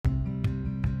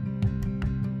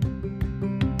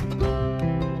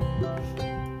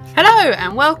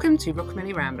and welcome to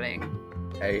Rockamilly Rambling.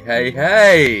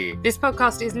 Hey. This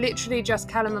podcast is literally just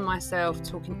Callum and myself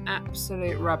talking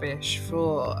absolute rubbish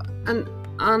for an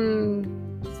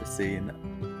Unforeseen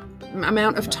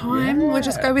amount of time. Yeah. We'll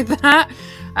just go with that.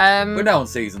 We're now on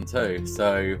season 2,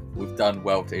 so we've done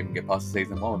well to even get past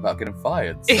season 1 without getting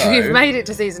fired. So. If you've made it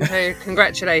to season 2,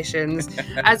 congratulations.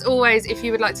 As always, if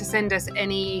you would like to send us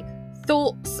any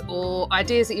thoughts or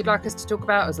ideas that you'd like us to talk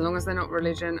about, as long as they're not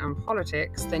religion and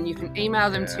politics, then you can email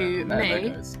them to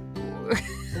me.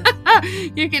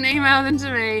 You can email them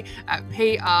to me at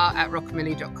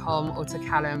pr@rockamilly.com or to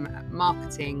Callum at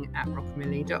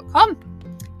marketing@rockamilly.com.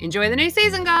 Enjoy the new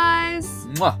season, guys.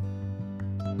 Mwah.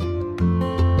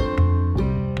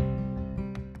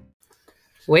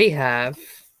 We have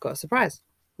got a surprise.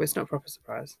 Well, it's not a proper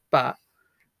surprise, but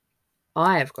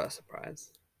I have got a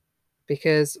surprise.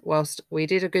 Because whilst we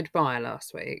did a goodbye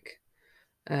last week,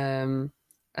 a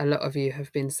lot of you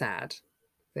have been sad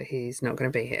that he's not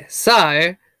going to be here.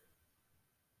 So,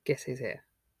 guess who's here?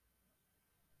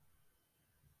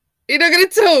 You're not going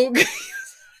to talk?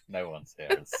 No one's here.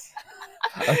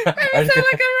 I sound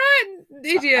like a right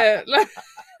idiot.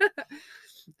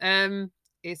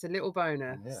 It's a little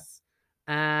bonus. Yeah.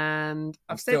 And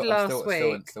I've said last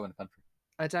week. Still in the country.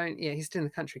 He's still in the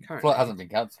country currently. Flight hasn't been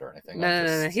cancelled or anything.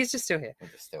 No, he's just still here. We're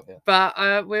just still here.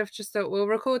 But we've just thought we'll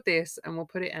record this and we'll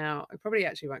put it out. It probably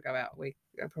actually won't go out. It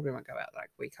probably won't go out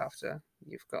like week after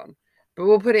you've gone. But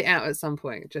we'll put it out at some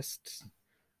point, just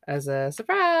as a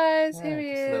surprise. Yeah, Here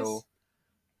he is. A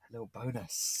little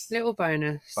bonus. Little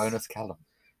bonus. Bonus Callum.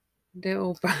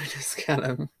 Little bonus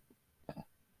Callum. I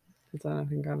don't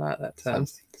think I like that term.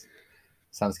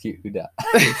 Sounds cute. Who dat?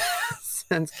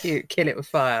 Sounds cute. Kill it with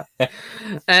fire.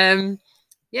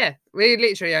 Yeah, we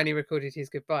literally only recorded his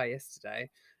goodbye yesterday.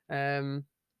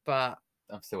 But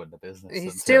I'm still in the business.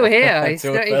 He's still here. He's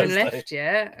not Thursday. even left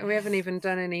yet. We haven't even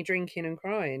done any drinking and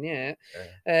crying yet.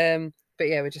 Yeah. But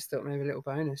yeah, we just thought maybe a little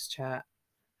bonus chat.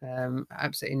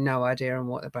 Absolutely no idea on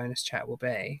what the bonus chat will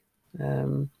be.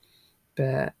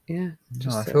 But yeah.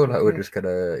 No, I feel like we're just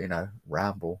gonna,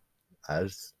 ramble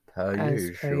as per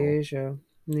usual.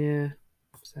 Yeah.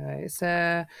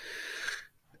 So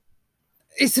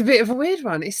it's a bit of a weird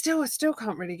one. I still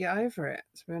can't really get over it,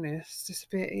 to be honest. It's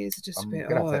just a bit I'm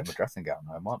gonna odd. have to take my dressing gown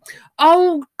home, aren't I?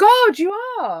 Oh God, you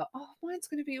are! Oh, mine's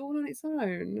gonna be all on its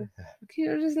own. Can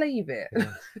you just leave it?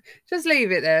 Yeah. Just leave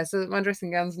it there so that my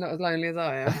dressing gown's not as lonely as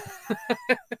I am.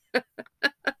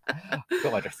 I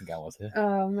got my dressing gown was here.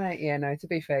 Oh mate, yeah, no, to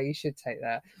be fair, you should take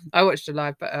that. I was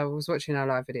watching our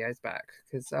live videos back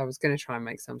because I was going to try and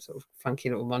make some sort of funky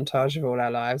little montage of all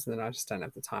our lives, and then I just don't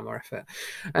have the time or effort.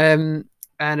 And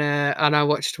I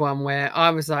watched one where I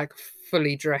was like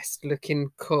fully dressed, looking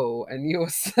cool, and you're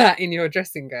sat in your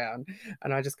dressing gown,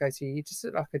 and I just go to you. You just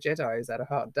look like a Jedi who's had a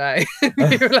hard day.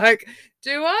 And you're like,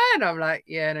 do I? And I'm like,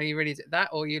 yeah, no, you really did that,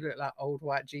 or you look like old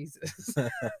white Jesus.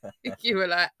 You were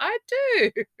like, I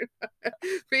do,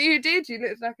 but you did. You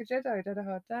looked like a Jedi who'd had a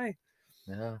hard day.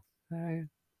 Yeah. So, do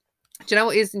you know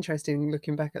what is interesting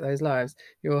looking back at those lives?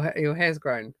 Your hair's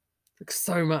grown.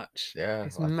 So much. Yeah,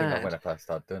 it's mad. mad. Think when I first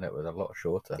started doing it was a lot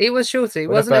shorter. It was shorter.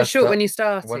 It wasn't as short when you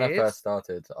started. When I first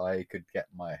started, I could get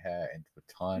my hair into a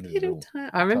tiny little.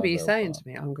 I remember you saying to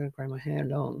me, "I'm going to grow my hair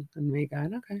long," and me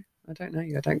going, "Okay, I don't know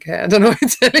you. I don't care. I don't know what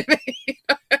you're telling me."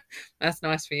 That's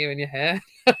nice for you and your hair.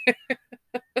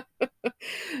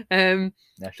 Now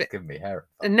she's giving me hair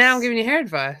advice. And now I'm giving you hair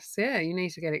advice. Yeah, you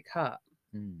need to get it cut.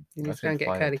 You need to go and get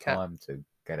curly cut. Time to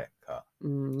get it cut. You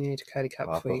need to curly cut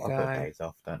before you go. I've got days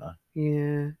off, don't I?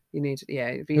 Yeah, you need to.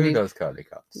 Yeah, who does curly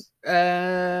cuts?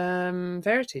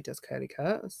 Verity does curly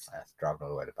cuts. That's driving all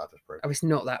the way to Battersbridge. Oh, it's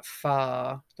not that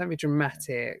far. Don't be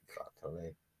dramatic.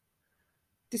 Exactly.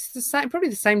 This is the same, probably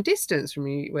the same distance from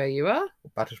where you are.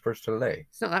 Battersbridge to Lee.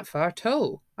 It's not that far at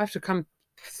all. I have to come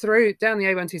through down the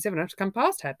A127. I have to come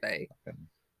past Hadley.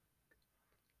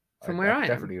 From where I am.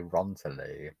 Definitely run to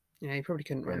Lee. Yeah, you probably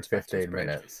couldn't run in to 15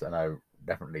 minutes, and I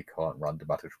definitely can't run to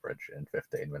Battersbridge in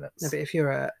 15 minutes. No, but if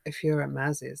you're at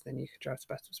Maz's, then you could drive to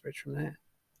Battersbridge from there.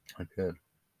 I could.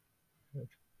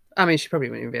 I mean, she probably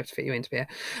wouldn't even be able to fit you into here.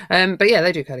 But yeah,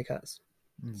 they do curly cuts.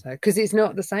 So because it's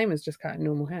not the same as just cutting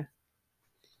normal hair.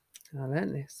 I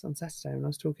learned this on Saturday when I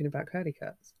was talking about curly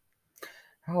cuts.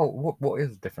 What is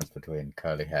the difference between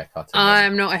curly hair cutting?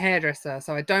 I'm not a hairdresser,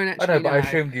 so I don't actually know. But I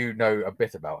assumed you know a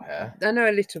bit about hair. I know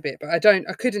a little bit, but I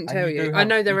couldn't tell you. I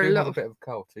know there are a lot of... a bit of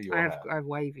curl to your hair. I have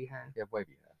wavy hair. You have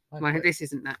wavy hair. This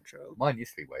isn't natural. Mine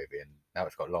used to be wavy, and now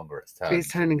it's got longer. It's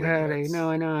turning curly. No,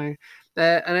 I know.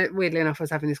 And weirdly enough, I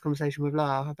was having this conversation with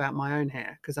La about my own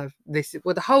hair because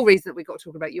the whole reason that we got to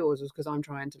talk about yours was because I'm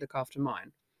trying to look after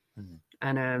mine.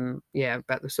 And yeah,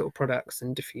 about the sort of products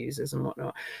and diffusers and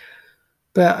whatnot.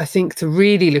 But I think to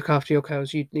really look after your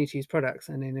curls, you'd need to use products,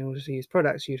 and in order to use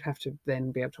products, you'd have to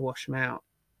then be able to wash them out.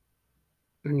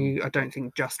 And I don't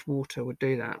think just water would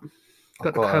do that.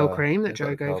 Got the curl cream that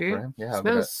Joe gave you. Cream. Yeah,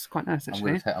 smells quite nice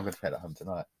actually. I'm gonna take that home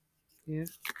tonight. Yeah,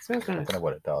 smells nice. I don't know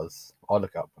what it does. I'll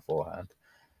look it up beforehand.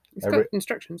 It's got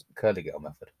instructions. Curly girl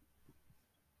method.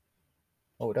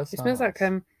 Oh, it does. It smells like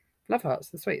love hearts,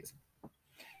 the sweets.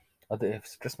 It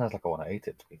just smells like I want to eat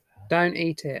it. To be fair. Don't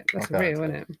eat it. That's real,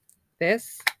 isn't it?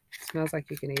 This smells like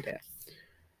you can eat it.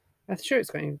 I'm sure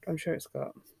it's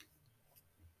got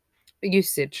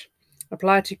usage.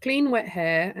 Apply to clean wet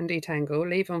hair and detangle.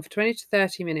 Leave on for 20 to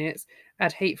 30 minutes.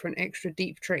 Add heat for an extra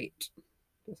deep treat.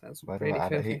 That sounds Where do really I add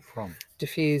filthy. heat from?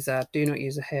 Diffuser. Do not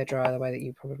use a hairdryer the way that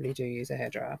you probably do use a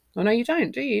hairdryer. Oh no, you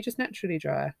don't, do you? You just naturally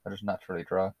dry. I just naturally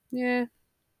dry. Yeah.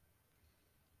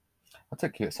 I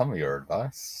took some of your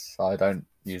advice. I don't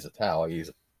use a towel. I use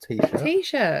a t-shirt.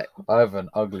 T-shirt. I have an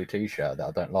ugly t-shirt that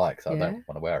I don't like, so I don't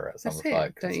want to wear it. So That's I'm just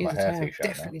like, don't it's use my a hair towel. t-shirt.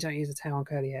 Definitely don't use a towel on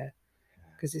curly hair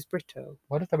because it's brittle.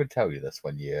 Why did they tell you this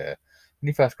when you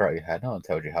first grow your hair? No one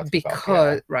told you how to.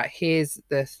 Because right, here's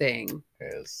the thing.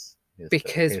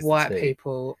 Because white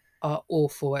people are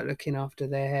awful at looking after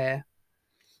their hair,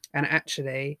 and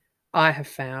actually, I have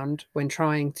found when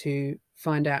trying to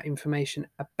find out information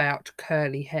about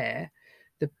curly hair,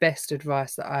 the best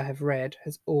advice that I have read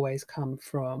has always come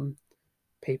from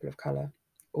people of colour,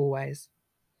 always,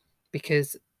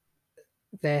 because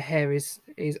their hair is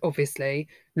obviously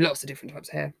lots of different types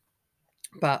of hair,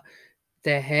 but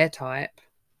their hair type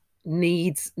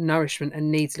needs nourishment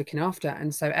and needs looking after.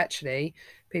 And so actually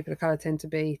people of colour tend to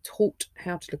be taught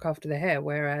how to look after their hair,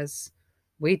 whereas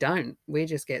we don't. We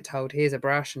just get told, here's a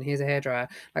brush and here's a hairdryer.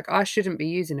 Like, I shouldn't be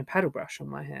using a paddle brush on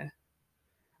my hair.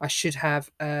 I should have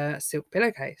a silk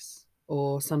pillowcase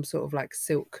or some sort of like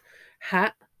silk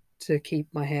hat to keep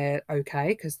my hair okay,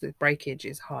 because the breakage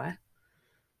is high.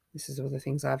 This is all the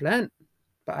things I've learned,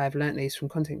 but I've learned these from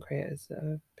content creators that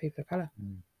are people of colour.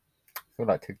 I feel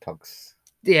like TikTok's.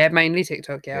 Yeah, mainly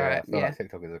TikTok. Yeah, right. I feel like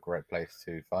TikTok is a great place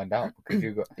to find out, because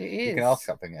you can ask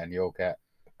something and you'll get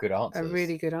good answers. A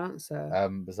really good answer.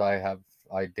 Because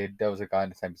there was a guy in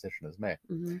the same position as me,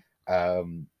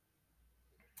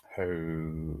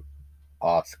 who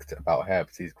asked about hair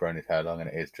because he's grown his hair long and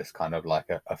it is just kind of like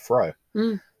a fro.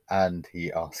 And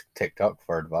he asked TikTok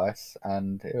for advice,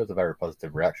 and it was a very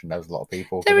positive reaction. There was a lot of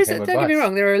people. Don't get me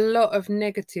wrong. There are a lot of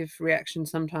negative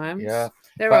reactions sometimes. Yeah,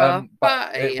 there are.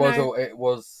 But it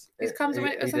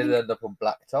did end up on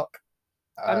Black Talk.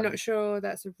 I'm not sure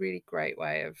that's a really great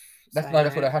way of. That's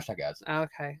what their hashtag is. Oh,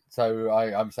 okay. So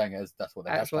I'm saying it as that's what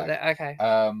they hashtag. Okay.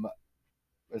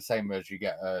 The same as you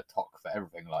get a talk for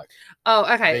everything, like.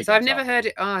 Oh, okay. So I've never heard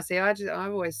it. Oh, see, I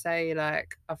always say,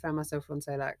 like, I found myself on,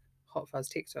 say, like, Hot Fuzz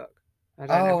TikTok. No.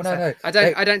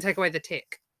 I don't take away the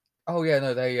tick. Oh yeah,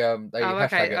 no, they hashtag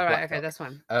okay. it. All right, okay, that's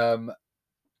fine.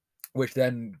 Which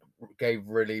then gave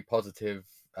really positive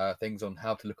things on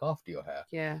how to look after your hair.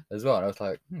 Yeah. As well, and I was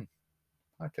like,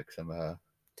 I took some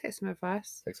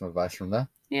advice. Take some advice from there.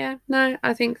 Yeah. No,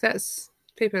 I think that's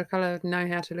people of colour know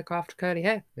how to look after curly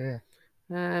hair. Yeah.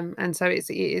 And so it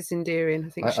is endearing. I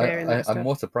think sharing that stuff. I'm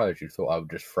more surprised you thought I would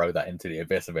just throw that into the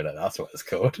abyss and be like, that's what it's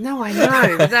called. No, I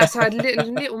know. That's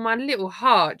my little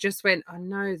heart just went, I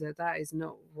know that is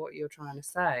not what you're trying to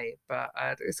say, but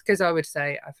it's because I would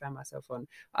say I found myself on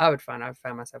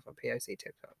POC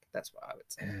TikTok. That's what I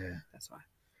would say. Yeah. That's why.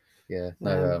 Yeah.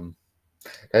 No.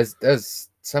 There's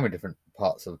so many different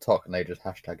parts of the talk, and they just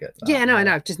hashtag it. Yeah. No, I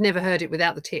know. I've just never heard it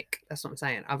without the tick. That's what I'm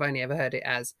saying. I've only ever heard it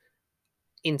as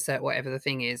insert whatever the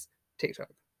thing is, TikTok.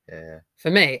 Yeah. For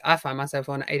me, I find myself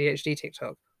on ADHD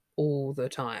TikTok all the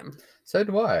time. So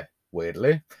do I,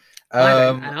 weirdly.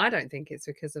 I don't think it's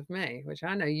because of me, which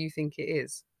I know you think it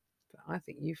is, but I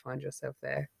think you find yourself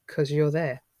there because you're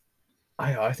there.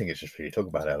 I think it's just for you to talk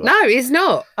about it. No, it's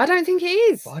not. I don't think it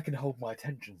is. But I can hold my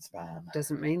attention span.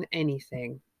 Doesn't mean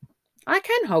anything. I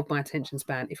can hold my attention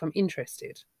span if I'm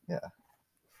interested. Yeah.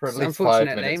 For at least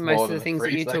unfortunately, 5 minutes most more of the than things that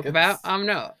 3 you seconds. talk about, I'm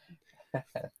not.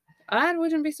 I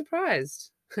wouldn't be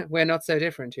surprised. We're not so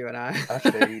different, you and I.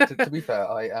 Actually, to be fair,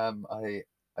 I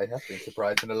have been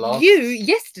surprised in the last. You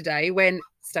yesterday when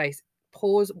Stace,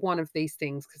 pause one of these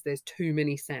things because there's too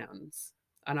many sounds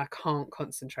and I can't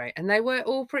concentrate. And they were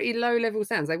all pretty low level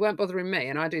sounds. They weren't bothering me,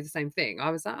 and I do the same thing. I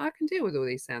was like, I can deal with all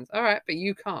these sounds. All right, but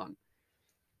you can't.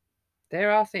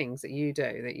 There are things that you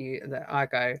do that I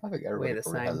go. I think everybody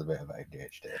probably has a bit of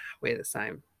ADHD. We're the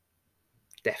same.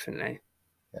 Definitely.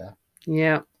 Yeah.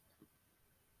 Yeah.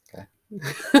 Okay.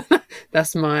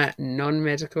 That's my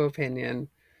non-medical opinion.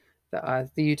 that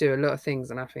you do a lot of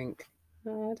things, and I think,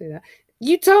 oh, I'll do that.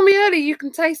 You told me earlier you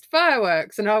can taste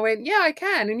fireworks, and I went, yeah, I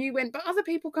can, and you went, but other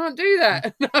people can't do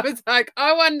that, and I was like,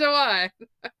 I wonder why.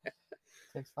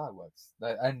 Taste fireworks,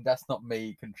 and that's not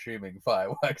me consuming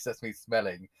fireworks. That's me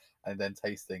smelling and then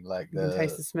tasting like You can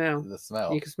taste the smell. The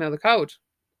smell. You can smell the cold.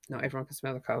 Not everyone can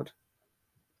smell the cold.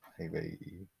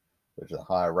 Maybe there's a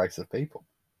higher race of people.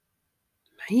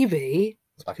 Maybe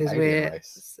It's like because an alien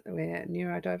race. we're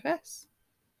neurodiverse.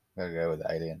 I'm gonna go with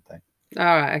the alien thing. All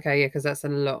right, okay, yeah, because that's a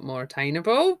lot more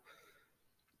attainable.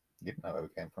 You don't know where we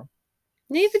came from.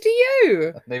 Neither do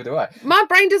you. Neither do I. My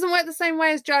brain doesn't work the same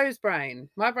way as Joe's brain.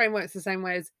 My brain works the same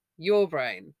way as your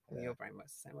brain. And your brain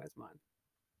works the same way as mine.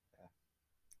 Yeah.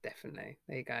 Definitely.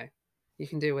 There you go. You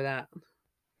can deal with that.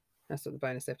 That's what the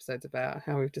bonus episode's about.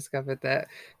 How we've discovered that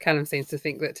Callum seems to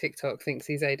think that TikTok thinks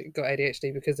he's got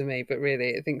ADHD because of me, but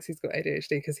really it thinks he's got ADHD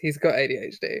because he's got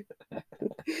ADHD.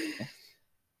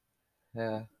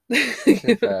 Yeah.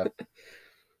 It's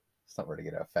not really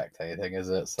going to affect anything, is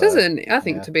it? So, doesn't. I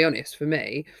think, to be honest, for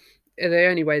me, the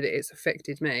only way that it's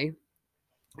affected me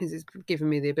is it's given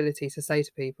me the ability to say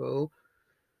to people,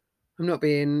 I'm not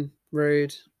being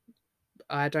rude.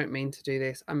 I don't mean to do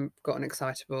this. I'm gotten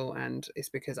excitable and it's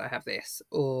because I have this,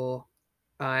 or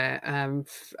I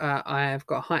have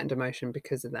got a heightened emotion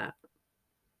because of that,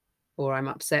 or I'm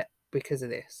upset because of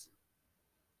this,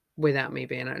 without me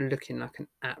being looking like an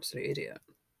absolute idiot.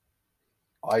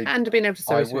 And being able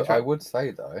to I would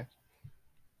say though,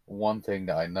 one thing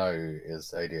that I know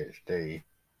is ADHD,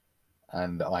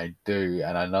 and I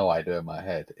know I do in my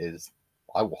head, is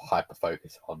I will hyper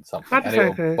focus on something and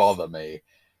it will bother me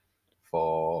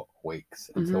for weeks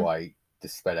until I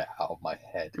dispel it out of my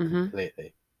head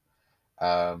completely.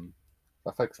 I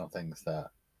focus on things that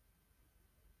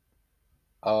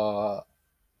are,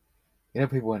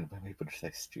 people when people just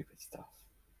say stupid stuff,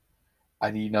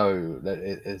 and you know that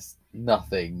it is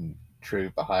nothing true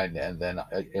behind it, and then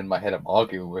in my head I'm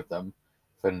arguing with them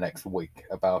for the next week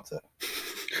about it.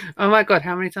 Oh my god,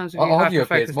 how many times have you argue with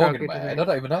Piers Morgan in my head? I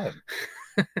don't even know him.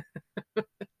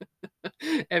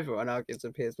 Everyone argues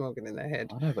with Piers Morgan in their head.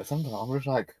 I know, but sometimes I'm just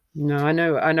like, no, I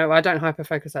know. I don't hyper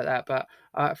focus like that, but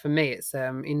for me, it's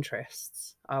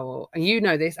interests. I will, and you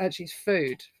know this. Actually, it's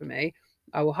food for me.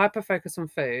 I will hyper focus on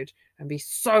food and be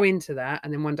so into that,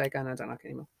 and then one day go, no, I don't like it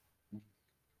anymore.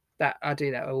 That I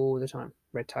do that all the time.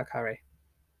 Red Thai curry.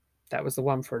 That was the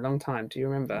one for a long time. Do you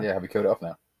remember? Yeah, have you killed it off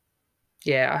now?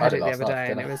 Yeah, I had it the other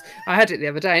day, and I had it the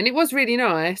other day, and it was really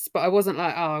nice. But I wasn't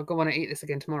like, oh, I want to eat this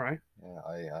again tomorrow. Yeah,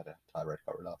 I had a Thai red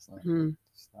curry last night.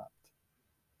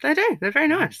 They do. They're very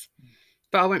nice.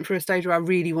 But I went through a stage where I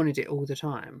really wanted it all the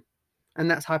time, and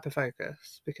that's hyper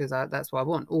focus because that's what I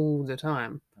want all the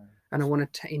time, and I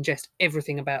want to ingest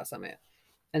everything about something,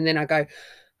 and then I go,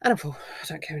 and I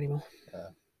don't care anymore. Yeah.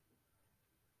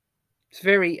 It's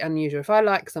very unusual. If I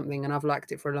like something and I've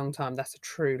liked it for a long time, that's a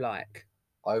true like.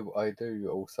 I do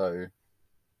also.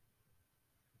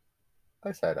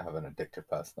 I say I have an addictive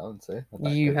personality.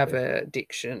 You have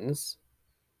addictions.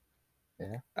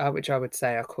 Yeah. Which I would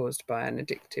say are caused by an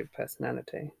addictive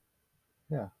personality.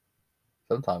 Yeah.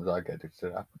 Sometimes I get addicted to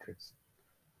apple juice.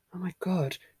 Oh my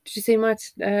god! Did you see my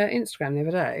Instagram the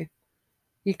other day?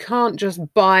 You can't just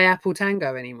buy Apple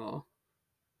Tango anymore.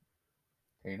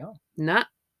 Can you not? Nah.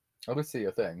 I would see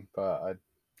your thing, but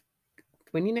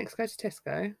when you next go to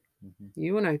Tesco,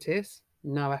 you will notice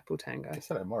no Apple Tango. They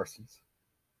sell it at Morrison's.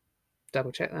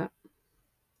 Double check that,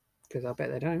 because I bet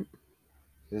they don't.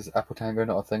 Is Apple Tango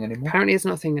not a thing anymore? Apparently it's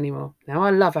not a thing anymore. Now I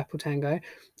love Apple Tango.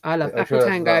 I love Apple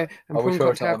Tango and prawn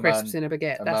cocktail crisps in a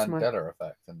baguette. That's my Mandela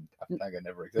effect, and Apple Tango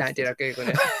never existed. No, I did. I googled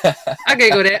it. I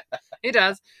googled it. It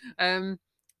does.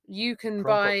 You can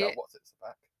prawn buy. Cocktail, what's its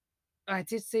back? I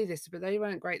did see this, but they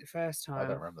weren't great the first time. I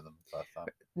don't remember them the first time.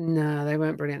 No, they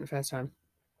weren't brilliant the first time.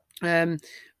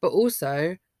 But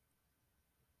also,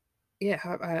 yeah,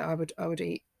 I would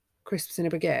eat crisps in a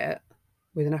baguette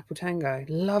with an Apple Tango.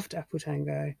 Loved Apple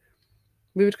Tango.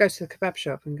 We would go to the kebab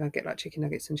shop and go get like chicken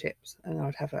nuggets and chips, and I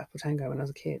would have Apple Tango when I was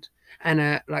a kid,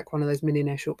 and like one of those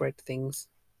millionaire shortbread things.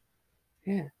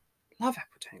 Yeah, love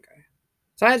Apple Tango.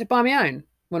 So I had to buy my own.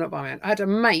 Well, not buy my own. I had to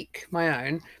make my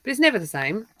own, but it's never the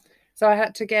same. So I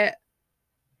had to get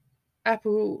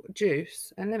apple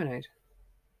juice and lemonade.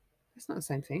 It's not the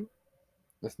same thing.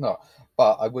 It's not.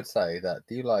 But I would say that,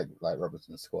 do you like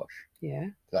Robinson squash? Yeah.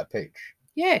 Like peach?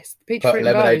 Yes, peach fruit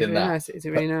and barley is really nice. It's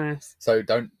really nice. So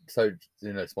small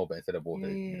bit instead of water,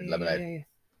 lemonade. Yeah.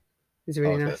 It's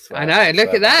really nice. I know.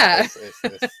 Look at that.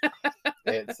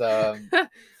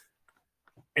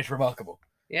 It's remarkable.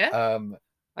 Yeah.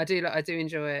 I do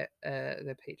enjoy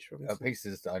the peach Robinson. Peach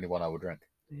is the only one I would drink.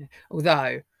 Yeah.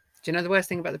 Although Do you know the worst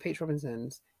thing about the Peach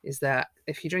Robinsons is that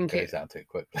if you drink Goes it, down too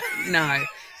quickly. no,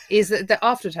 is that the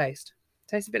aftertaste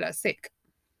tastes a bit like sick.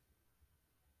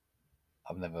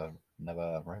 I've never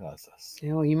realised this.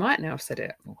 Yeah, well, you might now have said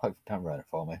it. Well, hopefully don't ruin it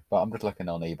for me. But I'm just looking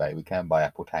on eBay. We can buy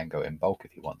Apple Tango in bulk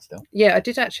if you want still. Yeah, I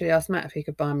did actually ask Matt if he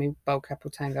could buy me bulk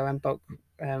Apple Tango and bulk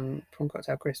prawn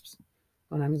cocktail crisps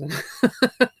on Amazon.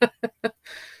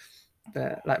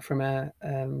 But like from a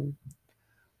I'm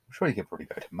sure you could probably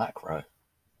go to Macro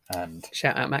and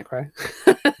shout out Macro.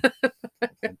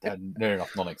 they're near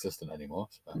enough non-existent anymore.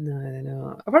 So. No, they're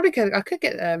not. I could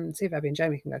get see if Abby and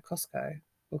Jamie can go Costco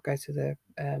or go to the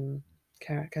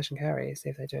cash and carry, see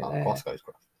if they do it there. Costco's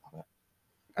great.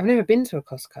 I've never been to a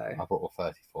Costco. I brought a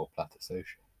 34 platter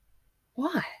sushi.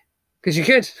 Why? Because you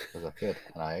could. Because I could,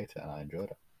 and I ate it, and I enjoyed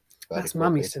it. That's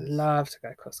Mum used to love to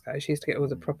go Costco. She used to get all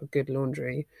the proper good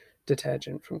laundry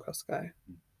detergent from Costco.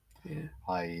 Yeah.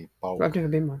 But I've never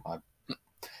been one.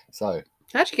 So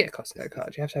how'd you get a Costco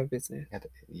card? You have to have a business.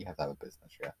 You have to have a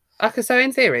business, yeah. Okay, so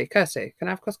in theory, Kirsty, can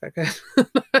I have Costco card?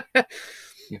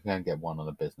 You can get one on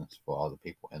a business for other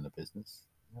people in the business.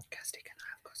 Kirsty, can I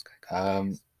have Costco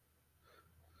card?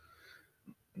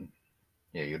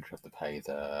 Yeah, you just have to pay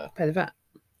the VAT.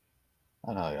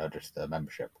 Oh no, just the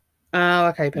membership. Oh,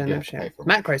 okay, pay the membership.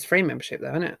 Macro's free membership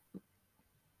though, isn't it?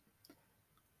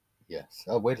 Yes.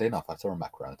 Oh, weirdly enough, I saw a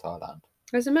Macro in Thailand.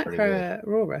 There's a Macro at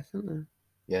Rawbreath, isn't there?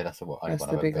 Yeah, that's the only that's one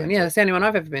the I've big ever one. been Yeah, to. that's the only one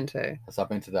I've ever been to. So I've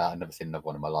been to that. I've never seen another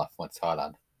one in my life. Went to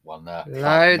Thailand. One there.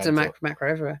 Loads of Macro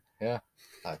everywhere. Yeah,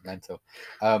 like mental.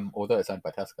 Although it's owned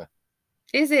by Tesco.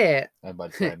 Is it? Owned by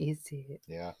the same. Is it?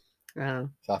 Yeah. Oh.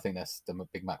 So I think that's the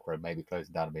big Macro maybe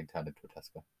closing down and being turned into a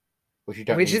Tesco, which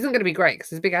isn't going to be great because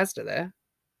there's a big Asda there.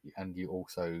 And you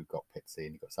also got Pitsy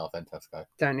and you got Southend Tesco.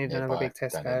 Don't need another big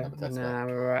Tesco. No,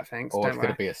 we're all right, thanks. Or it's going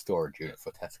to be a storage unit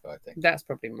for Tesco, I think. That's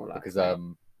probably more likely. Because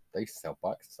they used to sell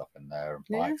bikes and stuff in there, and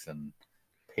bikes and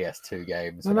PS2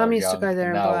 games. My mum used to go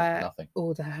there and buy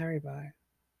all the Haribo.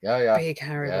 Yeah. Big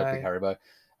Haribo. Yeah, big Haribo.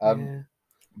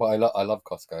 But I love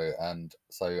Costco, and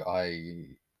so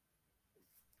I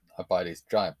buy these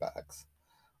giant bags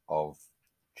of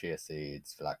chia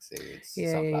seeds, flax seeds,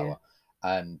 sunflower,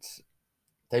 and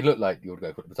they look like you would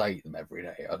go quickly, but I eat them every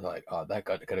day. I was like, oh, they're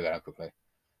going to go down quickly.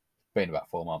 It's been about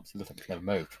 4 months. It looks like it's never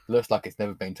moved. It looks like it's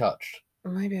never been touched.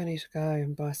 Well, maybe I need to go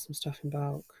and buy some stuff in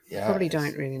bulk. Yeah, probably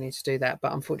don't really need to do that,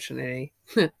 but unfortunately,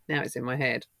 now it's in my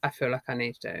head. I feel like I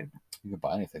need to. You can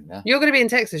buy anything now. You're going to be in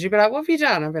Texas. You'll be like, what have you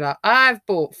done? I'll be like, I've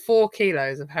bought 4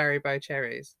 kilos of Haribo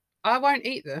cherries. I won't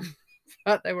eat them,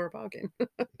 but they were a bargain. You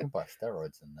can buy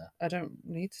steroids in there. I don't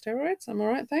need steroids. I'm all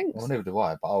right, thanks. Well, neither do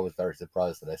I, but I was very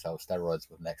surprised that they sell steroids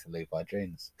with Next and Levi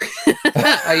jeans.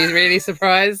 Are you really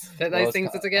surprised that those things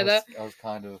are together? I was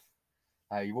kind of...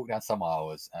 you walk down some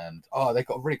aisles and, they've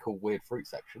got a really cool weird fruit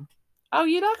section. Oh,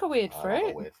 you like a weird fruit? I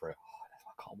like a weird fruit.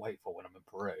 I can't wait for when I'm in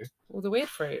Peru. All the weird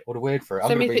fruit. All the weird fruit.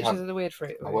 Send me pictures of the weird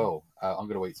fruit. I will. I'm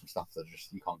going to eat some stuff that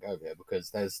just you can't go here because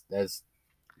there's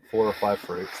 4 or 5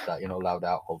 fruits that you're not allowed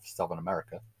out of Southern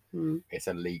America. It's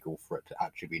illegal for it to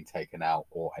actually be taken out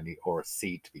or a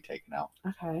seed to be taken out.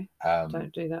 Okay.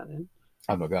 Don't do that then.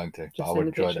 I'm not going to. But I would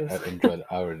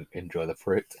enjoy the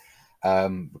fruit.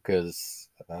 Because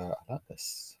I learned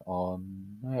this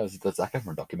on the Zac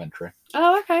Efron documentary.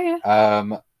 Oh, okay,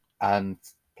 yeah. And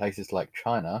places like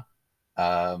China,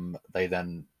 they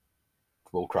then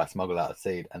will try to smuggle out a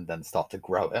seed and then start to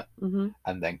grow it,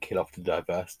 and then kill off the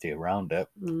diversity around it,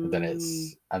 and then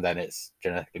it's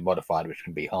genetically modified, which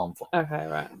can be harmful. Okay,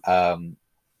 right.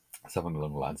 Something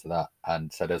along the lines of that.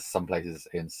 And so there's some places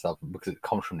in Southern, because it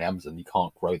comes from the Amazon, you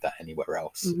can't grow that anywhere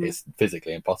else. It's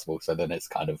physically impossible. So then it's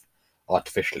kind of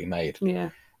artificially made. Yeah.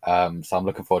 So I'm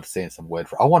looking forward to seeing some weird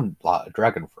fruit. I want like a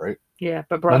dragon fruit. Yeah,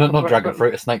 but not dragon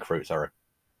fruit, a snake fruit. Sorry.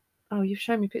 Oh, you've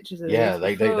shown me pictures of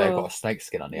they've got a snake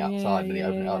skin on the outside and the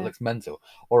open. It looks mental.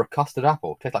 Or a custard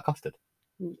apple, tastes like custard.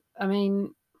 I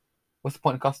mean, what's the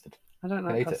point of custard? I don't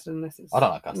like custard unless it's. I don't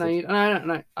like custard.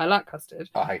 No. I like custard.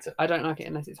 I hate it. I don't like it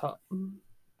unless it's hot.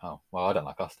 Oh well, I don't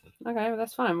like custard. Okay, well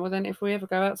that's fine. Well then, if we ever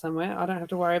go out somewhere, I don't have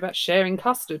to worry about sharing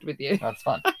custard with you. That's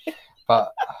fine.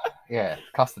 But yeah,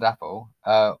 custard apple.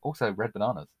 Also red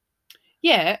bananas.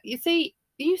 Yeah, you see,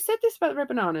 you said this about the red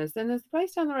bananas. Then there's the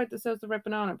place down the road that sells the red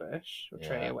banana bush or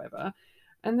tree or whatever,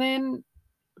 and then,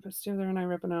 but still there are no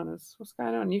red bananas. What's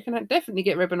going on? You can definitely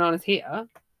get red bananas here.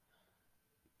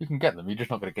 You can get them. You're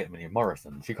just not going to get them in your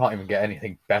Morrison's. You can't even get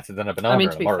anything better than a banana. I mean,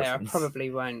 to be fair, I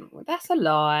probably won't. Well, that's a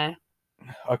lie.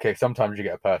 Okay, sometimes you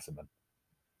get a persimmon.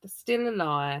 That's still a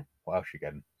lie. What else are you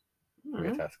getting? From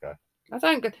your Tesco. I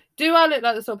don't. Do I look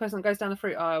like the sort of person that goes down the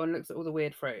fruit aisle and looks at all the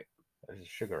weird fruit? There's a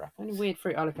sugar apple. The only weird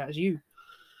fruit I look at is you.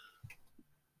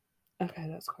 Okay,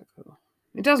 that's quite cool.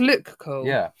 It does look cool.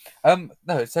 Yeah.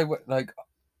 No. So like,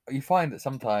 you find that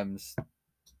sometimes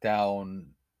down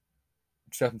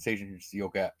certain seasons you'll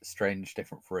get strange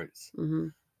different fruits,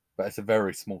 but it's a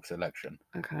very small selection.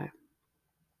 Okay.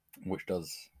 Which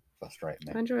does frustrate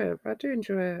me. I enjoy it. I do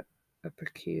enjoy a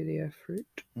peculiar fruit.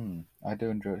 I do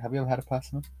enjoy it. Have you ever had a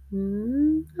persimmon?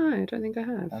 No, I don't think I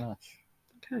have. Oh, nice.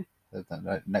 Okay.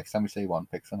 Next time we see one,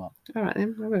 pick some up. All right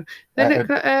then, I will. They look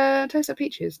like taste like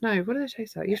peaches. No, what do they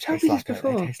taste like? You've told me this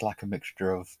before. They taste like a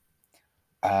mixture of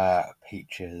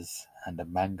peaches and a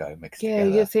mango mixed together.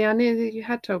 Yeah, see, I knew that you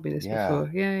had told me this before.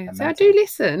 Yeah. See, I do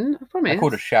listen. I promise. They're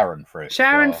called a Sharon fruit.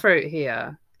 Sharon fruit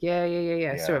here.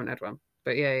 Yeah. Still haven't had one,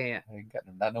 but yeah. You can get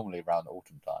them. They're normally around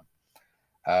autumn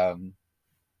time.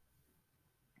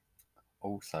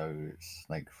 Also,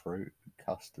 snake fruit,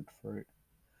 custard fruit.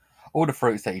 All the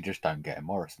fruits that you just don't get in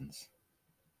Morrison's.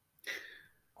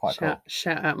 Quite cool.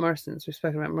 Shout out Morrison's. We've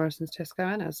spoken about Morrison's, Tesco,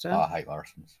 and Asda. Oh, I hate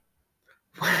Morrison's.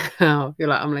 Wow, you're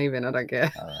like, I'm leaving. I don't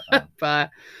care.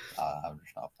 But I'm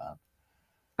just not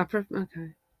a fan.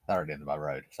 Okay. They're already in my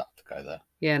road. It's up to go there.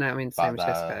 Yeah, no, I mean same with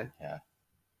Tesco. Yeah,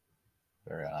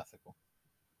 very unethical.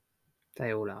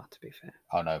 They all are, to be fair.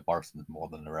 Oh no, Morrison's more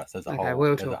than the rest.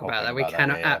 We'll talk about that. We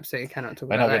absolutely cannot talk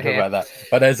about that. We're not going to talk about that.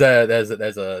 But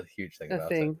there's a huge thing about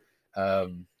it,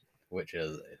 which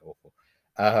is awful.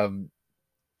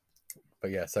 But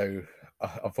yeah, so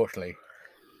unfortunately,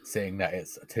 seeing that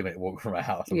it's a 2-minute walk from my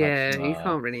house, you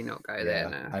can't really not go there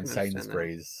now. And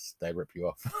Sainsbury's, they rip you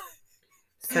off.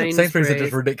 Sainsbury's are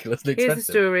just ridiculously expensive. Here's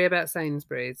a story about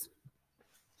Sainsbury's.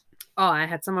 I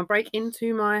had someone break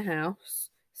into my house,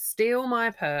 steal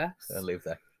my purse, and leave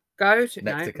there. Go to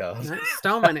Nectar card. No,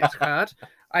 stole my Nectar card.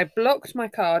 I blocked my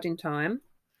card in time.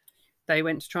 They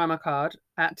went to try my card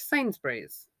at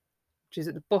Sainsbury's, which is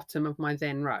at the bottom of my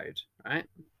then road, right?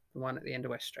 The one at the end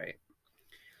of West Street.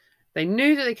 They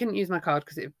knew that they couldn't use my card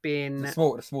because it had been the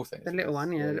small Sainsbury's. The little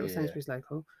one, the little Sainsbury's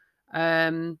local.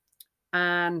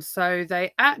 And so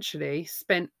they actually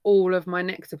spent all of my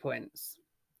Nectar points.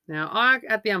 Now I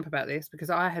had the ump about this because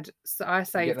I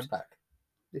saved. You get them back.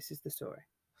 This is the story.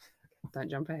 Don't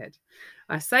jump ahead.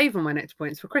 I saved all my Nectar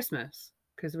points for Christmas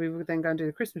because we would then go and do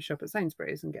the Christmas shop at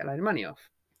Sainsbury's and get a load of money off.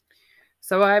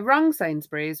 So I rung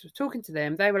Sainsbury's, was talking to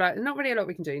them. They were like, not really a lot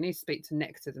we can do. You need to speak to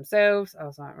Nectar themselves. I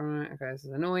was like, all right, okay, this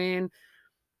is annoying.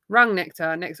 Rung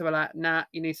Nectar. Nectar were like, nah,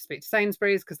 you need to speak to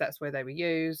Sainsbury's because that's where they were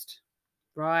used.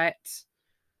 Right.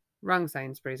 Rung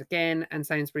Sainsbury's again. And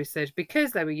Sainsbury's said,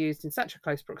 because they were used in such a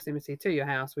close proximity to your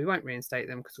house, we won't reinstate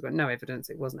them because we've got no evidence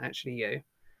it wasn't actually you.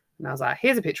 And I was like,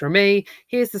 here's a picture of me.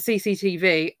 Here's the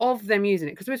CCTV of them using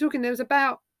it. Because we're talking, there was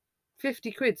about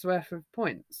 50 quid's worth of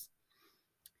points.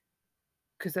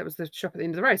 Because that was the shop at the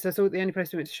end of the road. So that's the only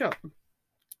place we went to shop.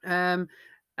 And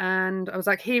I was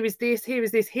like, here's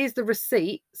the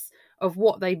receipts of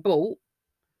what they bought.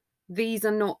 These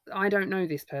are not, I don't know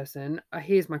this person.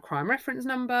 Here's my crime reference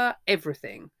number,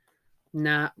 everything.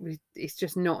 Nah, it's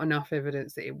just not enough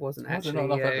evidence that it wasn't actually not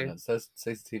enough evidence. There's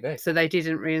CCTV. So they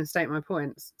didn't reinstate my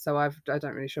points. So I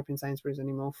don't really shop in Sainsbury's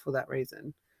anymore for that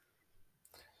reason.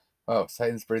 Oh,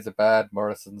 Sainsbury's are bad.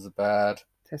 Morrison's are bad.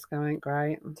 Tesco ain't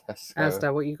great. Tesco.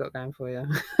 Asda, what you got going for you?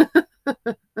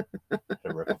 A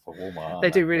rip off of Walmart. They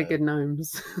do really good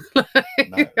gnomes.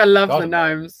 I love the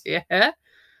gnomes. Yeah.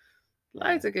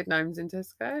 Loads of good gnomes in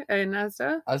Tesco. In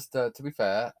Asda. Asda, to be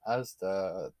fair,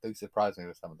 Asda do surprise me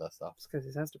with some of their stuff. It's because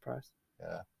it's Asda price.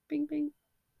 Yeah. Bing, bing.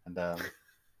 And,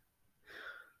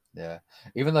 yeah.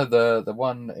 Even though the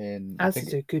one in... Asda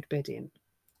do good bedding.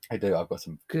 I do. I've got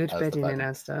some good bedding in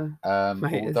Asda.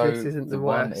 Mate, although this isn't the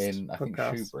one in I think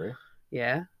Shoebury,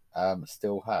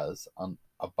 still has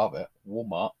above it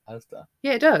Walmart Asda.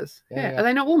 Yeah, it does. Yeah. Are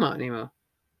they not Walmart anymore?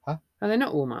 Huh? Are they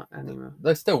not Walmart anymore?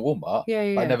 They're still Walmart.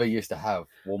 Yeah. But I never used to have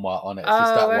Walmart on it. It's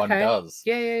just that one does.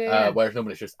 Yeah. Whereas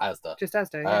normally it's just Asda. Just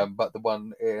Asda. Yeah. But the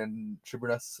one in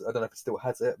Shoebury, I don't know if it still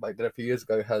has it, but a few years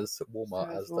ago has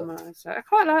Walmart Asda. Walmart Asda. I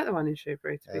quite like the one in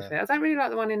Shoebury, to be fair. I don't really like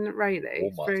the one in Rayleigh.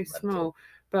 It's very small.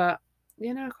 But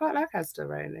I quite like Asda,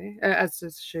 really.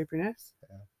 Asda's Shoeburyness.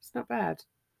 Yeah. It's not bad.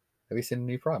 Have you seen the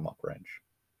new Primark range?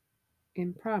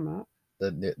 In Primark?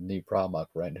 The new Primark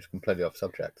range is completely off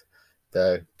subject.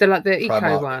 They're like the Primark,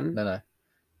 eco one. No.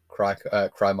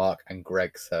 Primark and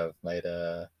Greggs have made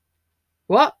a...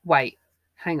 What? Wait.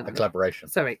 Hang on. A collaboration.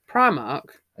 Sorry. Primark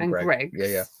and Greggs.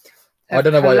 Yeah. I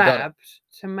don't know why they've done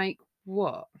to make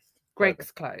what? Greggs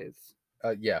clothes.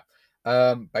 Yeah.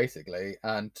 Basically,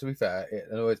 and to be fair, it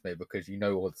annoys me because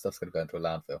all the stuff's going to go into a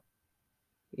landfill.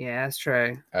 Yeah, that's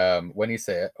true. When you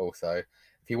see it, also,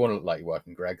 if you want to look like you work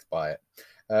in Greggs, buy it.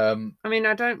 I mean,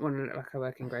 I don't want to look like I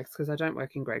work in Greggs because I don't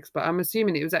work in Greggs, but I'm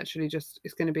assuming it was actually just,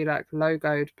 it's going to be like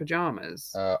logoed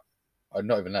pajamas. Not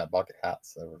even that, bucket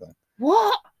hats, everything.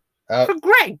 What? Uh, For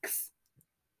Greggs?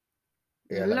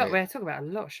 Yeah, We're talking about a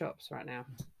lot of shops right now.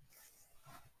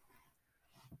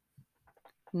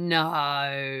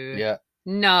 No. Yeah.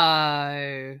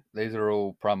 No. These are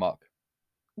all Primark.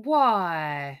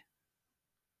 Why?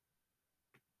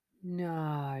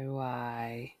 No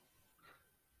way.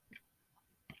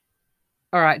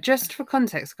 All right, just for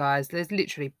context, guys, there's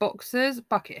literally boxers,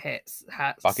 bucket hats,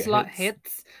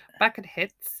 bucket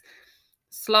hats,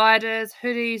 sliders,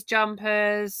 hoodies,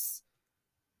 jumpers,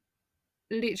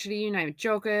 literally, you know,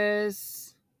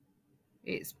 joggers.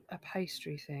 It's a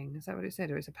pastry thing. Is that what it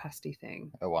said? Or it's a pasty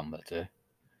thing? I won that too.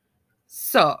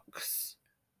 Socks.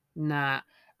 Nah.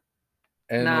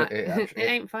 And nah. it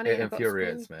ain't funny. It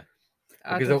infuriates me.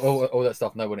 Because just, all that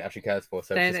stuff nobody actually cares for,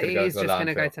 so it's just going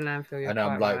to go to landfill. And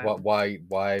I'm like, right.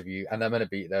 Why have you? And they're going to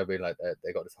be, they'll be like,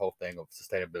 they got this whole thing of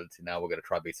sustainability now. We're going to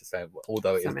try to be sustainable,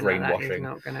 although it is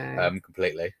greenwashing,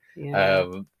 completely. Yeah.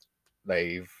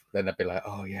 Then they'll be like,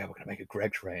 oh yeah, we're going to make a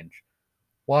Greggs range.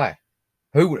 Why?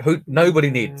 Who? Nobody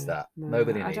needs that.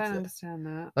 Nobody needs it. I don't understand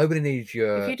that. Nobody needs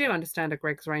your. If you do understand a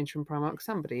Greggs range from Primark,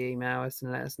 somebody email us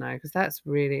and let us know, because that's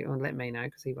really, or let me know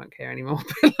because he won't care anymore.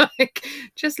 But like,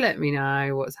 just let me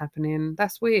know what's happening.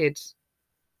 That's weird.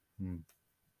 No,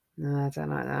 I don't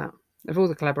like that. Of all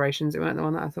the collaborations, it weren't the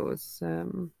one that I thought was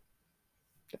going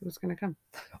to come.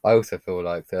 I also feel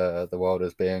like the world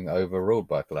is being overruled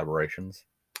by collaborations.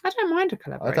 I don't mind a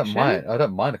collaboration. I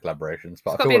don't mind the collaborations,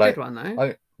 but it's I feel like a good one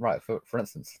though. For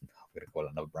instance, I'm going to call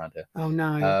it another brand here. Oh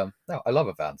no. No, I love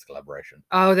a Vans collaboration.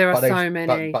 Oh, there are so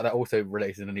many. But they're also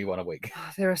releasing a new one a week.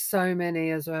 Oh, there are so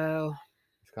many as well.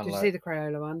 Did you see the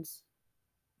Crayola ones?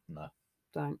 No.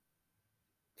 Don't.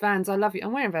 Vans, I love you.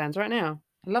 I'm wearing Vans right now.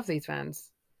 I love these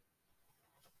Vans.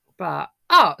 But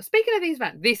speaking of these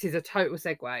Vans, this is a total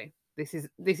segue. This is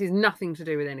nothing to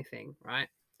do with anything, right?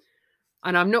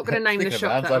 And I'm not going to name the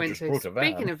shop that I went to.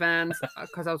 Speaking of Vans,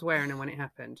 because I was wearing them when it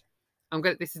happened.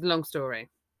 This is a long story.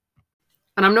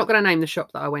 And I'm not going to name the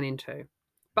shop that I went into.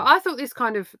 But I thought this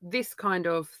kind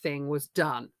of thing was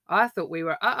done. I thought we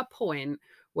were at a point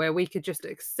where we could just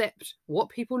accept what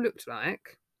people looked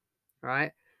like,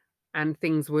 right? And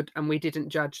we didn't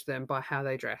judge them by how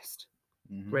they dressed.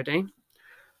 Mm-hmm. Ready?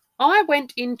 I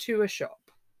went into a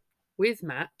shop with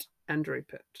Matt and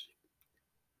Rupert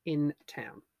in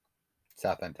town.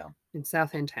 In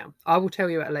Southend Town. I will tell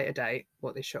you at a later date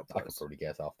what this shop was. I can probably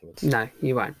guess afterwards. No,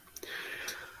 you won't.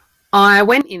 I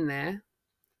went in there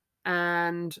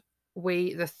and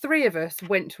the three of us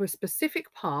went to a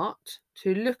specific part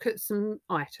to look at some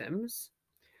items.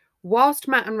 Whilst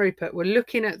Matt and Rupert were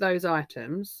looking at those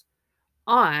items,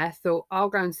 I thought I'll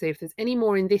go and see if there's any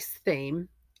more in this theme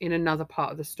in another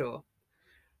part of the store.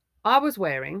 I was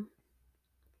wearing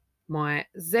my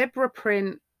zebra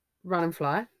print Run and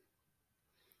Fly,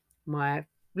 my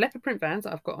leopard print Vans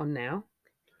that I've got on now.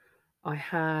 I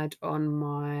had on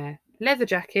my leather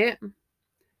jacket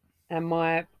and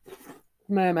my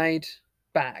mermaid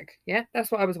bag. Yeah,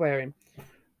 that's what I was wearing.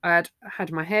 I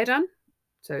had my hair done,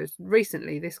 so it's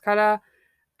recently this colour,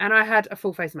 and I had a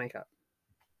full face of makeup.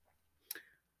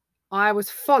 I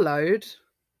was followed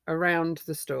around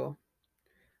the store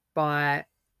by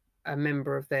a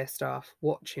member of their staff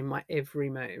watching my every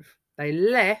move. They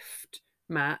left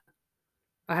Matt.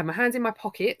 I had my hands in my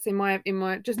pockets, in my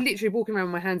just literally walking around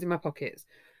with my hands in my pockets.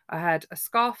 I had a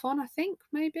scarf on, I think,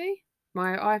 maybe.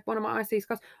 One of my IC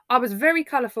scarves. I was very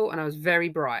colourful and I was very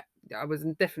bright. I was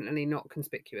definitely not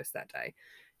conspicuous that day.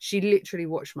 She literally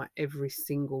watched my every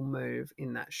single move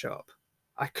in that shop.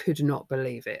 I could not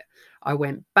believe it. I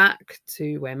went back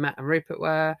to where Matt and Rupert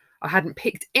were. I hadn't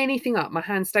picked anything up. My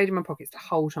hands stayed in my pockets the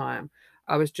whole time.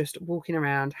 I was just walking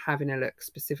around, having a look,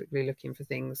 specifically looking for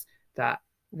things that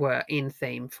were in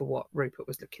theme for what Rupert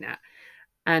was looking at.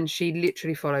 And she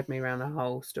literally followed me around the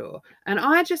whole store. And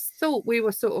I just thought we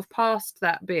were sort of past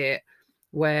that bit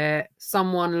where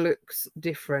someone looks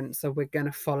different, so we're going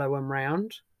to follow them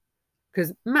around.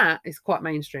 Because Matt is quite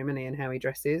mainstream, isn't he, in how he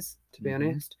dresses, to be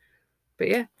honest. But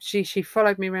yeah, she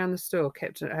followed me around the store,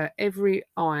 kept her every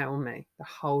eye on me the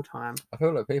whole time. I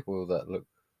feel like people that look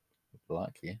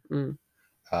like you.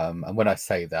 And when I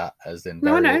say that, as in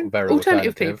very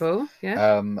alternative people,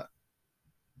 yeah.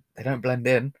 They don't blend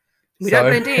in. We don't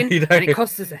blend in, and it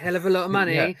costs us a hell of a lot of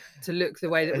money to look the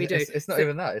way that we do. It's not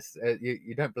even that. It's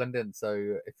you don't blend in.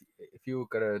 So if you were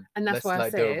gonna do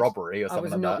a robbery or something like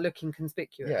that, I was not looking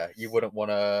conspicuous. Yeah, you wouldn't want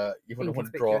to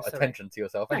draw attention to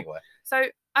yourself anyway. So,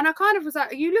 and I kind of was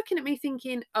like, are you looking at me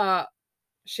thinking,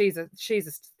 she's a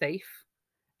thief?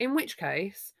 In which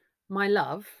case, my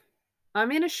love,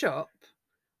 I'm in a shop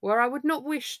where I would not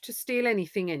wish to steal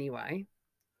anything anyway.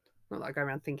 Not that I go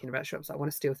around thinking about shops that I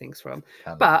want to steal things from.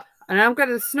 Poundland. But, and I'm going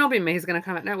to, the snob in me is going to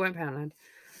come out. No, it won't Poundland.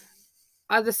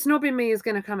 The snob in me is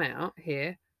going to come out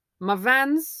here. My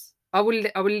Vans, I will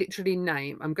literally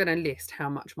name, I'm going to list how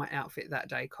much my outfit that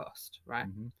day cost, right?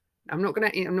 Mm-hmm. I'm not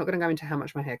going to go into how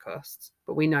much my hair costs,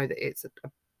 but we know that it's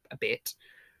a bit.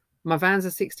 My Vans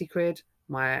are 60 quid.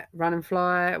 My Run and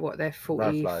Fly, what, they're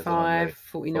 45,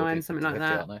 49, something like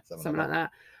that. Something like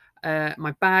that.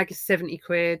 My bag is 70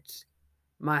 quid.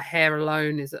 My hair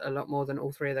alone is a lot more than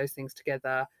all three of those things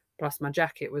together. Plus my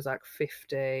jacket was like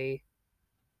 50.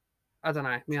 I don't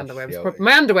know. My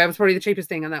underwear was probably the cheapest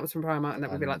thing, and that was from Primark, and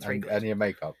that would be like £3. And your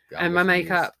makeup. And my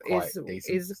makeup is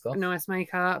nice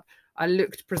makeup. I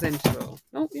looked presentable.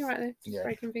 Oh, you're right there. Just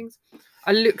breaking things.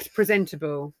 I looked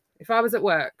presentable. If I was at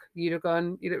work, you'd have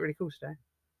gone, you look really cool today.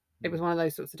 It was one of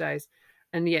those sorts of days.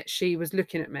 And yet she was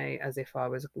looking at me as if I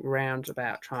was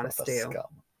roundabout trying to steal. Scum.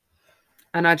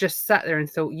 And I just sat there and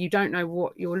thought, you don't know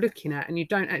what you're looking at, and you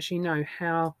don't actually know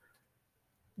how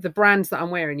the brands that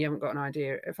I'm wearing, you haven't got an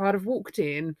idea. If I'd have walked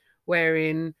in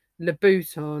wearing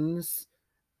Louboutins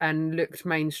and looked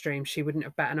mainstream, she wouldn't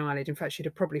have bat an eyelid. In fact, she'd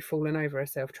have probably fallen over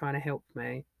herself trying to help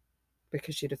me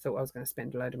because she'd have thought I was going to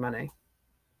spend a load of money.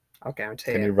 I'll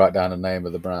guarantee Can you write down the name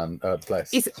of the brand, place?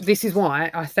 This is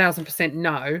why I 1000%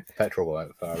 know. Petrol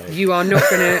won't. You are not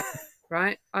going to...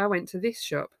 Right? I went to this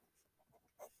shop.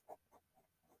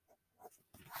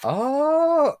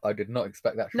 Oh, I did not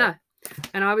expect that shop. No.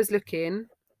 And I was looking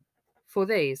for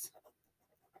these.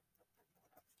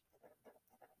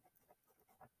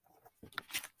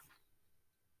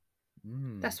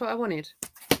 That's what I wanted.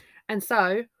 And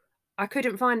so I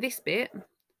couldn't find this bit.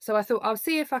 So I thought, I'll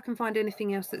see if I can find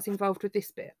anything else that's involved with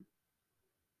this bit.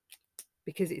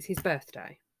 Because it's his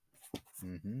birthday.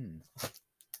 Mm-hmm.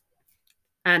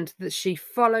 And that she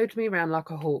followed me around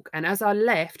like a hawk. And as I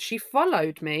left, she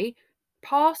followed me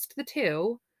past the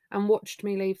till and watched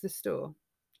me leave the store.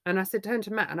 And I said, turn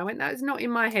to Matt, and I went, that is not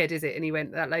in my head, is it? And he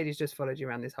went, that lady's just followed you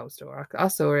around this whole store. I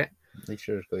saw it. He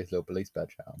should have got his little police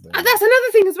badge out. And that's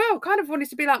another thing as well. Kind of wanted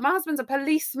to be like, my husband's a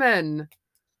policeman.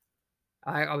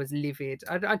 I was livid.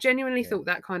 I genuinely thought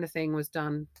that kind of thing was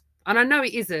done. And I know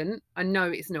it isn't. I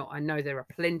know it's not. I know there are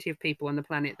plenty of people on the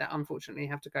planet that unfortunately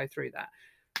have to go through that.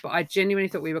 But I genuinely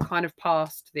thought we were kind of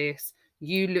past this.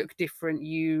 You look different.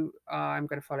 I'm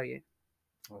going to follow you.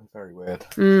 Well, it's very weird.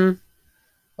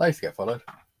 I used to get followed.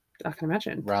 I can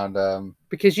imagine. Around,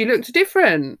 because you looked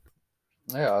different.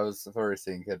 Yeah, I was a very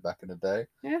seeing kid back in the day.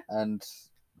 Yeah. And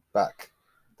back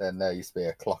then there used to be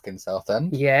a clock in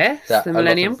Southend. Yes, the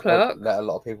Millennium Clock. That a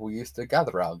lot of people used to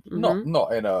gather around.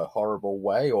 Not in a horrible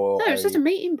way or... No, it was just a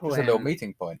meeting point. Just a little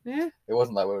meeting point. Yeah. It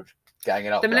wasn't like we were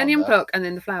ganging up. The Millennium Clock and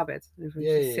then the flower beds.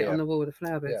 Sit on the wall with the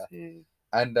flower beds. Yeah.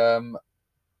 And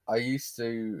I used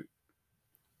to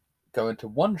go into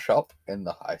one shop in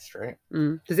the high street.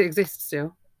 Does it exist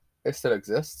still? It still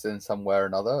exists in some way or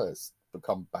another. It's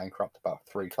become bankrupt about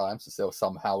 3 times. It still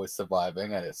somehow is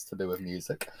surviving, and it's to do with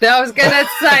music. I was going to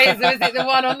say, so is it the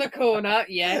one on the corner?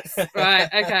 Yes. Right,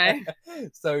 okay.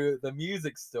 So the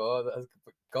music store that has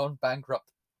gone bankrupt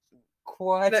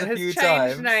quite a few times. That has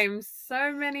changed names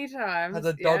so many times. Has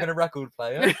a dog and a record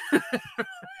player.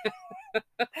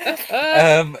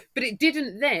 But it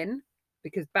didn't then,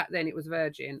 because back then it was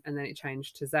Virgin, and then it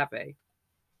changed to Zavvi.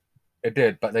 It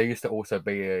did, but there used to also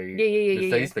be a...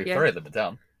 There used to be 3 of them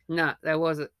down. No, there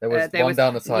was one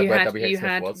down the side where WH you Smith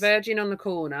had was. Virgin on the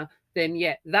corner. Then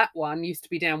that one used to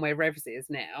be down where Revs is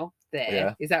now. There.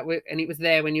 Yeah. Is that where? And it was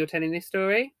there when you were telling this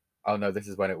story. Oh no, this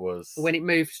is when it was. When it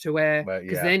moved to where?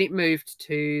 Because then it moved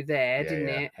to there, didn't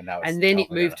it? And then it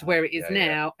moved to where it is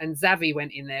now. And Zavvi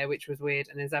went in there, which was weird.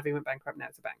 And then Zavvi went bankrupt. Now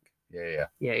it's a bank. Yeah.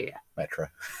 Metro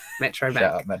Bank. Shout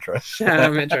out Metro. Shout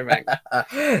out Metro Bank.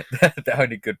 They're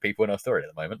only good people in our story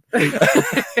at the moment,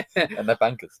 and they're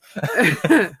bankers.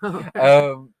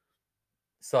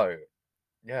 So,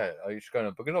 yeah, I used to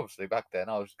go because obviously back then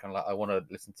I was kind of like, I want to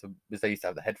listen to, because they used to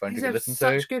have the headphones you could listen to.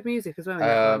 Such good music as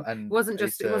well. And it wasn't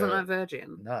like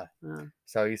Virgin. No.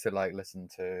 So I used to listen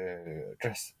to,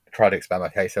 just try to expand my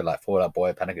case. So like Fall Out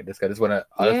Boy, Panic at Disco. This is when I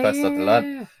first started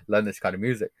to learn this kind of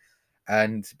music.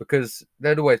 And because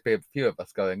there'd always be a few of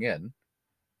us going in,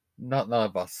 none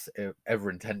of us ever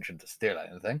intention to steal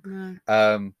anything.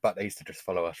 But they used to just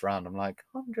follow us around. I'm like,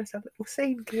 I'm just a little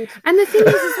scene kid. And the thing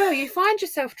is as well, you find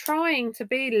yourself trying to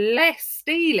be less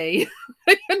steely.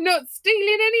 You're not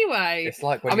stealing anyway. It's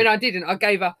like I didn't. I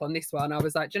gave up on this one. I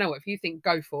was like, do you know what? If you think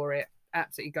go for it,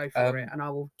 absolutely go for it. And I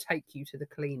will take you to the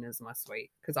cleaners, my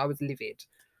sweet. Because I was livid.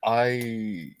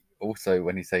 also,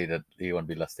 when you say that you want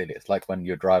to be less steely, it's like when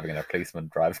you're driving and a policeman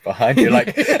drives behind you,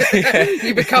 like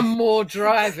you become more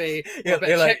drivey.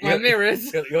 Check my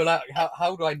mirrors. You're like,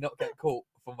 how do I not get caught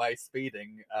for my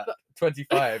speeding at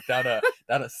 25 down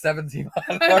a 70 mile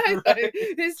an hour road?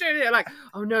 It's true. You're like,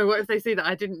 oh no, what if they see that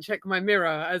I didn't check my mirror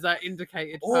as I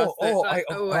indicated? What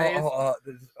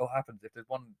happens if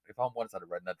I'm one side of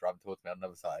the road and they're driving towards me on the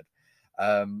other side?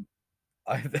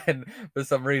 I then, for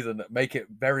some reason, make it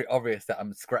very obvious that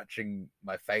I'm scratching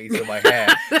my face or my hair,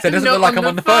 so it doesn't look like I'm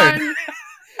on the phone.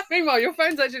 Meanwhile, your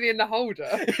phone's actually in the holder.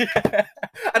 Yeah.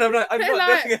 And I'm like,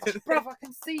 bruv, I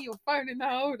can see your phone in the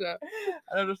holder.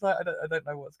 And I'm just like, I don't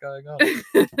know what's going on.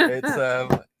 It's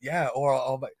or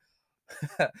I'll make.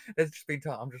 There's just been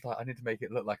time I'm just like, I need to make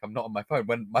it look like I'm not on my phone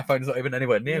when my phone's not even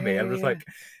anywhere near me. I'm just like,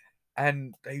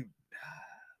 and they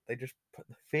just put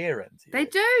the fear into you.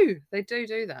 They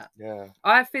do that. Yeah.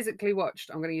 I physically watched,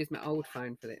 I'm going to use my old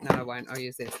phone for this. No, I won't. I'll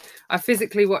use this. I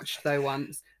physically watched, though,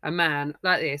 once, a man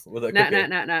like this. Was it a cookie?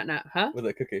 No. Huh? Was it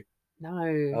a cookie?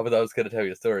 No. Oh, but I was going to tell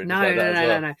you a story.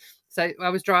 No. So I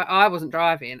wasn't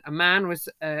driving. A man was,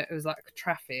 it was like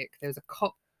traffic. There was a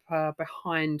cop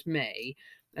behind me.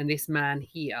 And this man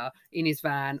here in his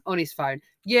van on his phone,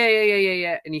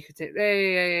 yeah, and you could say,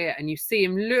 yeah, and you see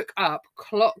him look up,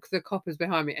 clock the coppers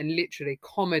behind me, and literally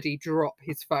comedy drop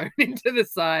his phone into the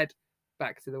side,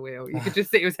 back to the wheel. You could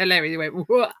just see it was hilarious. He went,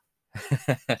 what?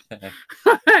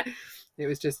 It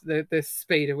was just the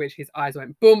speed at which his eyes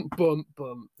went boom, boom,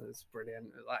 boom. It was brilliant.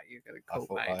 Like you got a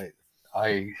cool mate.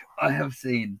 I have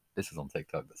seen, this was on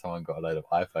TikTok, that someone got a load of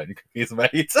iPhone cookies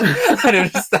made and it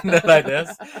was just standing there like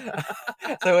this.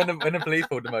 So when the police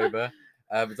pulled them over,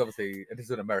 it's obviously, this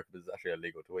is in America, but it's actually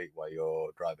illegal to eat while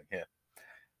you're driving here.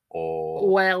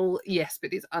 Well, yes,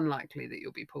 but it's unlikely that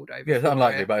you'll be pulled over. Yeah, it's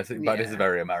unlikely, but this is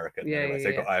very American. Yeah, anyway. So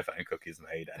he got iPhone cookies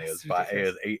made, and he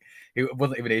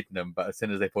wasn't even eating them, but as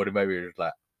soon as they pulled him over, he was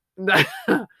like,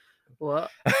 what?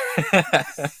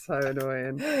 So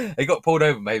annoying. He got pulled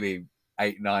over maybe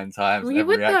 8-9 times. Well,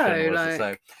 every action was the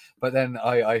same. But then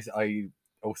I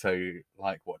also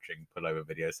like watching pullover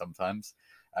videos sometimes.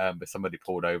 But somebody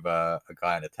pulled over a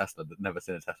guy in a Tesla that never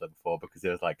seen a Tesla before because it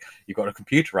was like, you've got a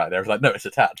computer right there. It's like, no, it's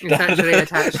attached. It's actually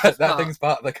attached. That thing's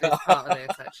part of the car. It's part of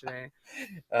this, actually.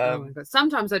 But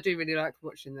sometimes I do really like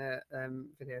watching the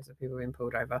videos of people being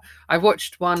pulled over. I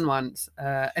watched one once,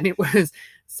 and it was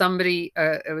somebody,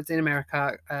 it was in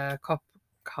America, a cop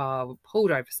car pulled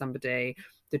over somebody.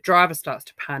 The driver starts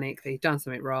to panic that he'd done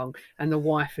something wrong, and the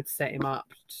wife had set him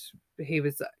up.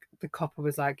 The copper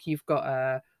was like, you've got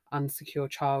a unsecure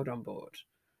child on board,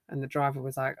 and the driver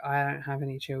was like, I don't have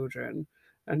any children,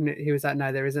 and he was like,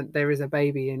 no, there isn't. There is a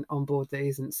baby on board that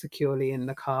isn't securely in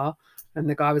the car. And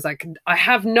the guy was like, I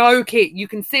have no kid, you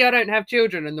can see I don't have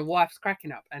children. And the wife's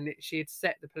cracking up, and she had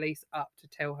set the police up to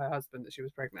tell her husband that she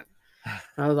was pregnant.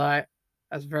 And I was like,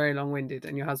 that's very long-winded,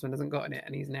 and your husband hasn't gotten it,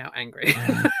 and he's now angry.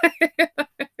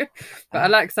 But I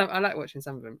like watching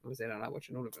some of them. Obviously, I don't like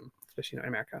watching all of them, especially not in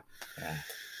America. Yeah.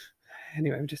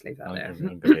 Anyway, we'll just leave that there.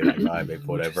 I'm going to be that guy being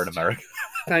pulled over in America.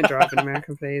 Don't drive in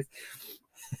America, please.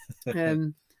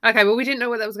 Okay, well, we didn't know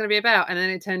what that was going to be about, and then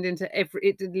it turned into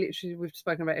literally, we've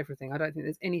spoken about everything. I don't think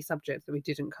there's any subject that we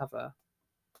didn't cover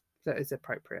that is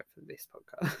appropriate for this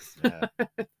podcast.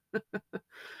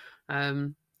 Yeah.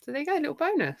 So there you go, a little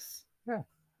bonus. Yeah.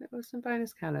 Little some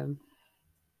bonus Callum.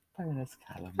 Bonus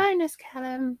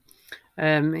Callum.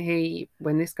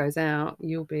 When this goes out,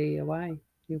 you'll be away.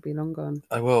 You'll be long gone.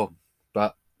 I will,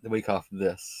 but the week after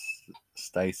this,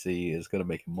 Stacey is going to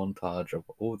make a montage of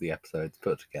all the episodes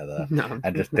put together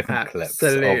and just different clips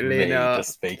of me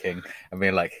just speaking and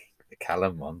being like, the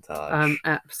Callum montage. I'm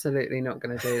absolutely not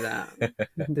going to do that.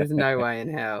 There's no way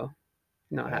in hell.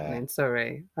 Not happening.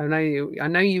 Sorry. I know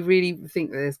you really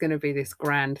think that there's going to be this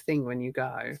grand thing when you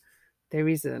go. There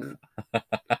isn't.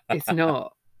 It's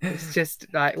not. It's just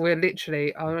like, we're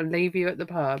literally, I'll leave you at the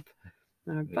pub.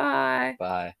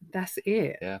 Bye. That's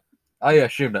it. Yeah. I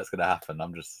assume that's going to happen.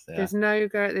 I'm just. Yeah.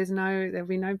 There'll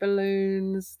be no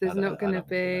balloons. There's not going to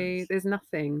be. There's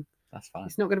nothing. That's fine.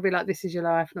 It's not going to be like This Is Your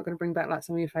Life. Not going to bring back like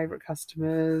some of your favourite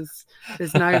customers.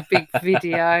 There's no big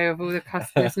video of all the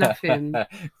customers. Nothing.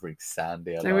 Bring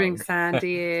Sandy along. They bring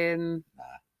Sandy in. Nah.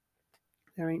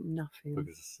 There ain't nothing.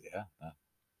 Because, no.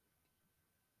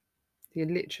 You're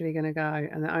literally going to go,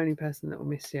 and the only person that will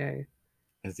miss you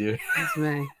is you. It's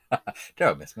me.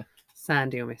 Don't miss me.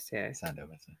 Sandy will miss you. Sandy will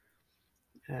miss me.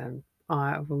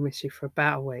 I will miss you for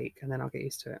about a week, and then I'll get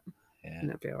used to it. Yeah. And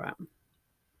it'll be all right.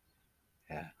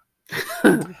 Yeah.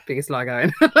 Biggest lie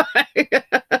going.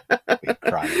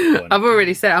 I've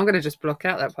already said I'm going to just block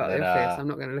out that part of the office. I'm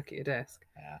not going to look at your desk.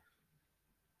 Yeah.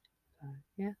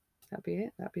 Yeah. that'd be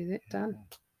it. Done.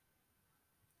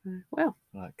 Well,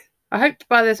 like, I hope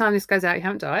by the time this goes out, you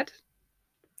haven't died.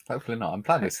 Hopefully not. I'm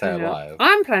planning to stay alive.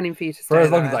 I'm planning for you to stay for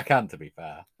as long alive. as I can. To be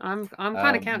fair, I'm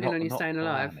kind of counting on you staying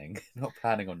alive. Not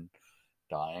planning on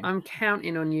dying. I'm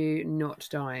counting on you not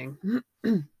dying.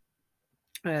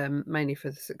 Mainly for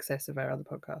the success of our other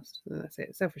podcast. That's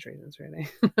it. Selfish reasons, really.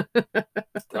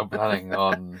 I'm planning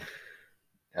on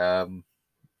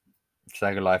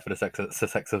staying alive for the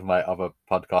sex of my other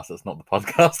podcast. That's not the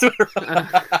podcast.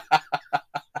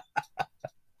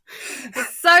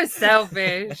 So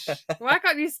selfish. Why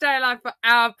can't you stay alive for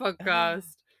our podcast?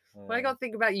 Why you got to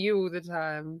think about you all the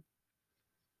time?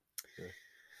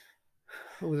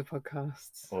 All the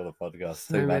podcasts. So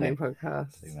Too many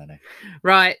podcasts. Too many.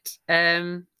 Right.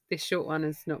 This short one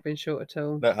has not been short at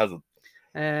all. No, it hasn't.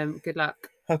 Good luck.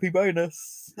 Happy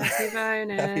bonus. Happy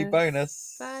bonus. Happy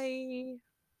bonus. Bye.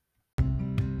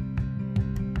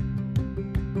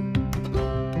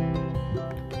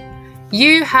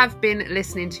 You have been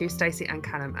listening to Stacey and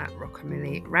Callum at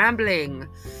Rockamilly Rambling.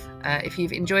 If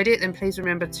you've enjoyed it, then please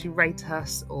remember to rate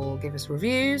us or give us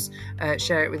reviews.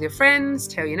 Share it with your friends,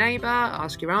 tell your neighbour,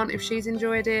 ask your aunt if she's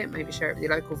enjoyed it, maybe share it with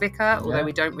your local vicar, although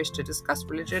we don't wish to discuss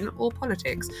religion or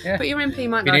politics. Yeah. But your MP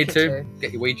might If you like need it to, too.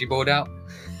 get your Ouija board out.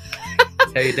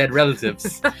 Tell your dead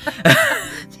relatives.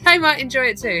 They might enjoy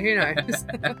it too, who knows?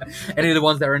 Any of the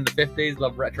ones that are in the 50s,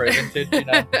 love retro vintage, you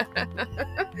know.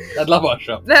 They'd love our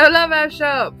shop. They'll love our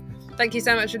shop. Thank you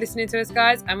so much for listening to us,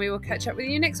 guys, and we will catch up with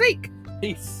you next week.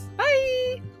 Peace. Bye.